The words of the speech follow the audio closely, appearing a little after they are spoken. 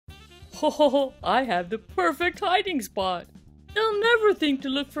Oh, I have the perfect hiding spot. They'll never think to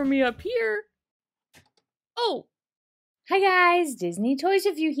look for me up here. Oh! Hi guys, Disney Toys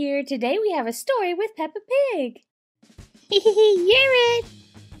Review here. Today we have a story with Peppa Pig. Hear it!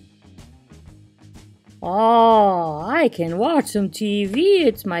 Oh, I can watch some TV.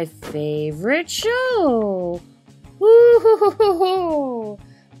 It's my favorite show. Woo-hoo-hoo-hoo-hoo!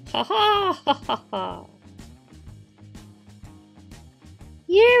 Ha ha ha ha ha!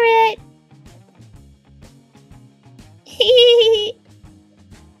 Hear it! Hee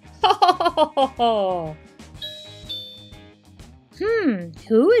ho ho ho ho!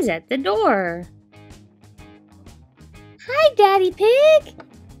 Who is at the door? Hi, Daddy Pig!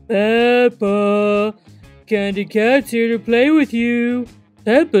 Peppa! Candy Cat's here to play with you.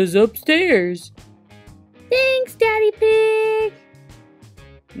 Peppa's upstairs. Thanks, Daddy Pig!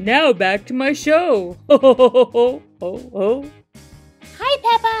 Now back to my show. Ho ho ho ho ho ho. Hi,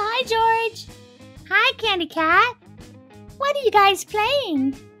 Peppa! Hi, George! Hi, Candy Cat! What are you guys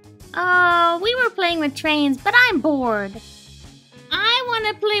playing? Oh, we were playing with trains, but I'm bored. I want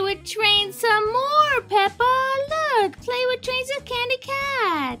to play with trains some more, Peppa. Look, play with trains with Candy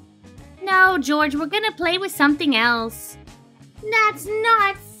Cat. No, George, we're going to play with something else. That's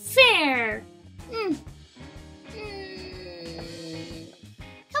not fair. Come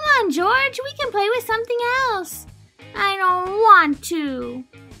on, George, we can play with something else. I don't want to.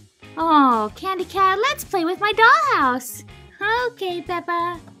 Oh, Candy Cat, let's play with my dollhouse. Okay,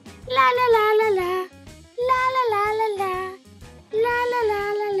 Peppa. La la la la la. La la la la la. La la la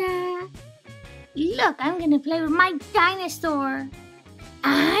la la. Look, I'm gonna play with my dinosaur.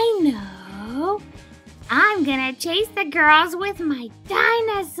 I know. I'm gonna chase the girls with my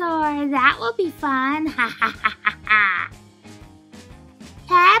dinosaur. That will be fun. Ha ha ha ha ha.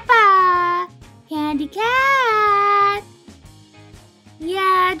 Peppa! Candy Cat!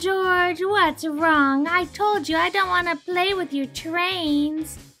 Yeah, George, what's wrong? I told you I don't want to play with your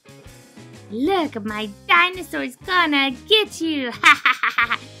trains. Look, my dinosaur's gonna get you! Ha ha ha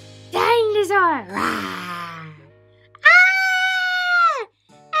ha! Dinosaur! Rah! Ah!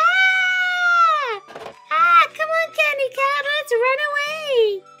 Ah! Ah! Come on, Candy Cat, let's run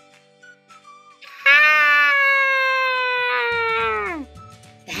away! Ah!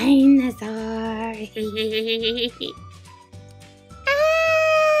 Dinosaur!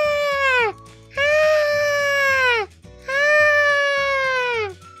 Ah! Ah! Ah!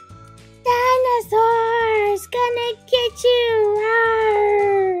 Dinosaurs gonna get you!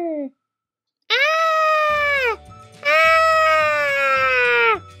 Arr! Ah!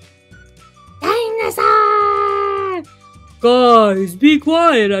 Ah! Dinosaur! Guys, be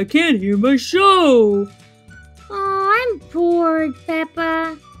quiet. I can't hear my show. Oh, I'm bored,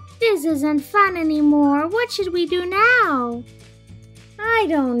 Peppa. This isn't fun anymore. What should we do now? I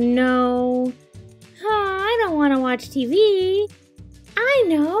don't know. I don't want to watch TV. I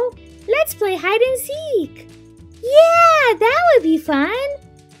know. Let's play hide and seek. Yeah, that would be fun.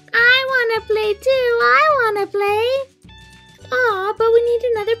 I want to play too. I want to play. Aw, but we need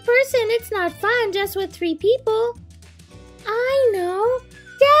another person. It's not fun just with 3 people. I know.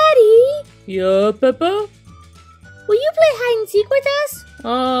 Daddy! Yeah, Peppa? Will you play hide and seek with us?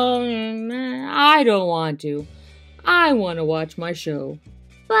 I don't want to. I want to watch my show.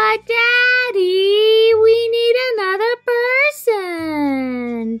 But Daddy, we need another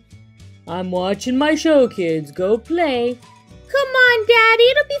person. I'm watching my show, kids. Go play. Come on, Daddy,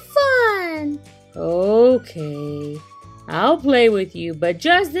 it'll be fun. Okay. I'll play with you, but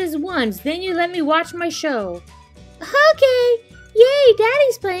just this once. Then you let me watch my show. Okay. Yay,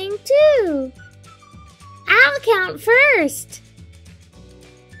 Daddy's playing too. I'll count first.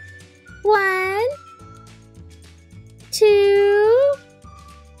 1, 2,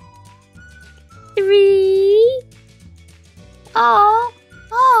 3. Oh,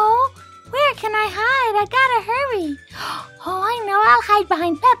 where can I hide? I gotta hurry. Oh, I know, I'll hide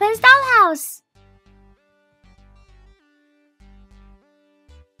behind Peppa's dollhouse.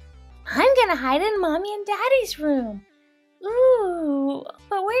 I'm gonna hide in Mommy and Daddy's room. Ooh,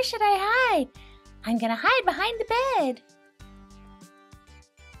 but where should I hide? I'm gonna hide behind the bed.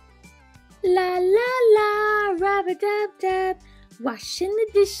 La la la, rub-a-dub-dub, washing the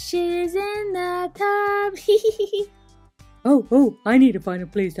dishes in the tub. Oh, I need to find a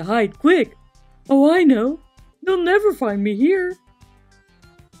place to hide quick. Oh, I know. They'll never find me here.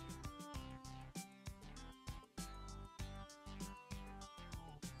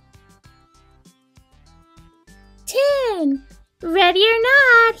 Ready or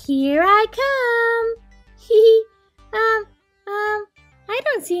not, here I come. I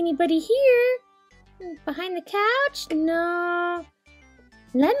don't see anybody here. Behind the couch? No.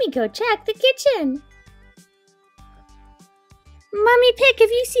 Let me go check the kitchen. Mummy Pig, have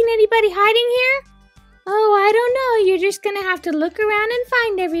you seen anybody hiding here? Oh, I don't know. You're just gonna have to look around and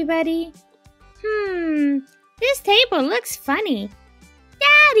find everybody. This table looks funny.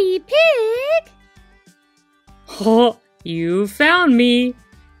 Daddy Pig! Oh, you found me.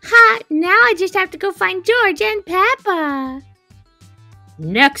 Ha! Now I just have to go find George and Peppa.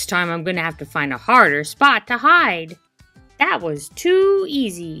 Next time I'm gonna have to find a harder spot to hide. That was too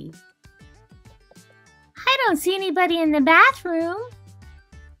easy. I don't see anybody in the bathroom.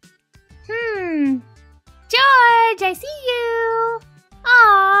 George, I see you.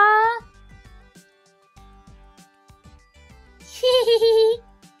 Aww.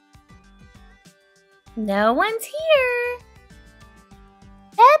 No one's here.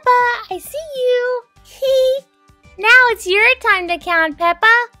 Peppa, I see you. Now it's your time to count,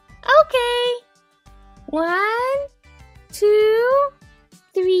 Peppa. Okay. 1, 2,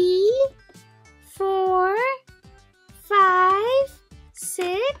 3, 4, 5,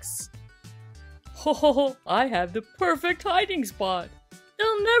 6. Oh, I have the perfect hiding spot.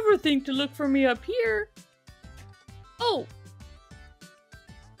 They'll never think to look for me up here. Oh!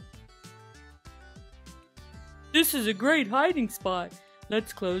 This is a great hiding spot.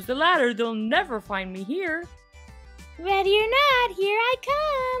 Let's close the ladder. They'll never find me here. Ready or not, here I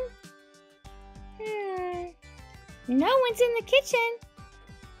come. No one's in the kitchen.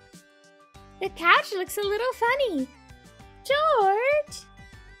 The couch looks a little funny. George!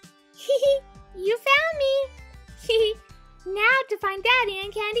 You found me! Now to find Daddy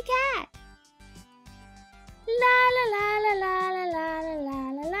and Candy Cat. La la la la la la la la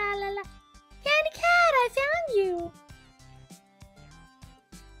la la la la. Candy Cat, I found you!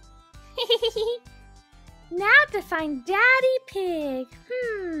 Now to find Daddy Pig.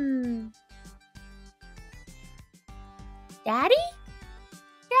 Daddy?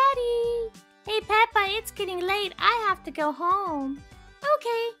 Daddy! Hey Peppa, it's getting late. I have to go home.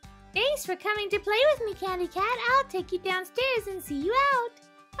 Okay. Thanks for coming to play with me, Candy Cat. I'll take you downstairs and see you out.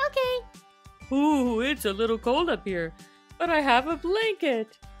 Okay. Ooh, it's a little cold up here, but I have a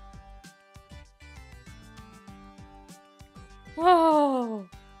blanket. Oh,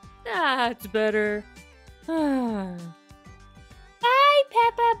 that's better. Bye,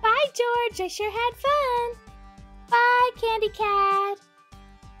 Peppa. Bye, George. I sure had fun. Bye, Candy Cat.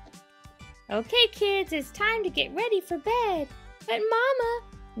 Okay, kids, it's time to get ready for bed. But Mama,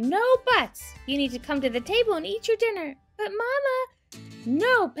 no buts. You need to come to the table and eat your dinner. But Mama,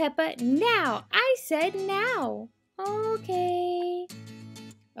 no, Peppa, now. I said now. Okay.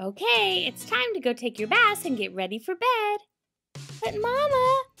 Okay, it's time to go take your bath and get ready for bed. But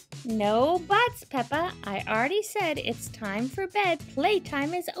Mama, no buts, Peppa. I already said it's time for bed.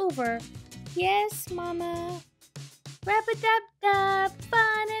 Playtime is over. Yes, Mama. Rub-a-dub-dub,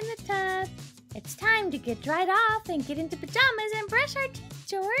 fun in the tub. It's time to get dried off and get into pajamas and brush our teeth,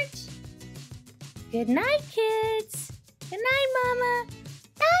 George. Good night, kids. Good night, Mama.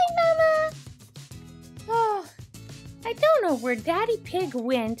 Night, Mama. Oh, I don't know where Daddy Pig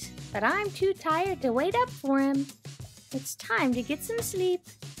went, but I'm too tired to wait up for him. It's time to get some sleep.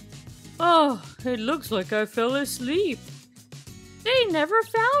 Oh, it looks like I fell asleep. They never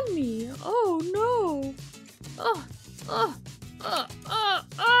found me. Oh, no.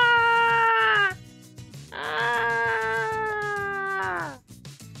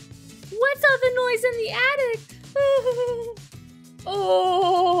 What's all the noise in the attic? Oh!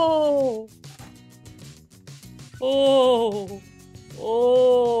 Oh! Oh!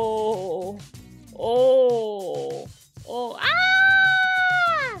 Oh! Oh!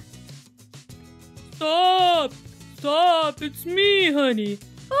 Ah! Stop! Stop! It's me, honey.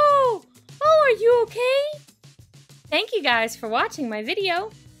 Oh, are you okay? Thank you guys for watching my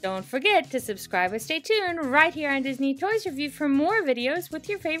video. Don't forget to subscribe and stay tuned right here on Disney Toys Review for more videos with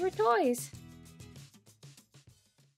your favorite toys.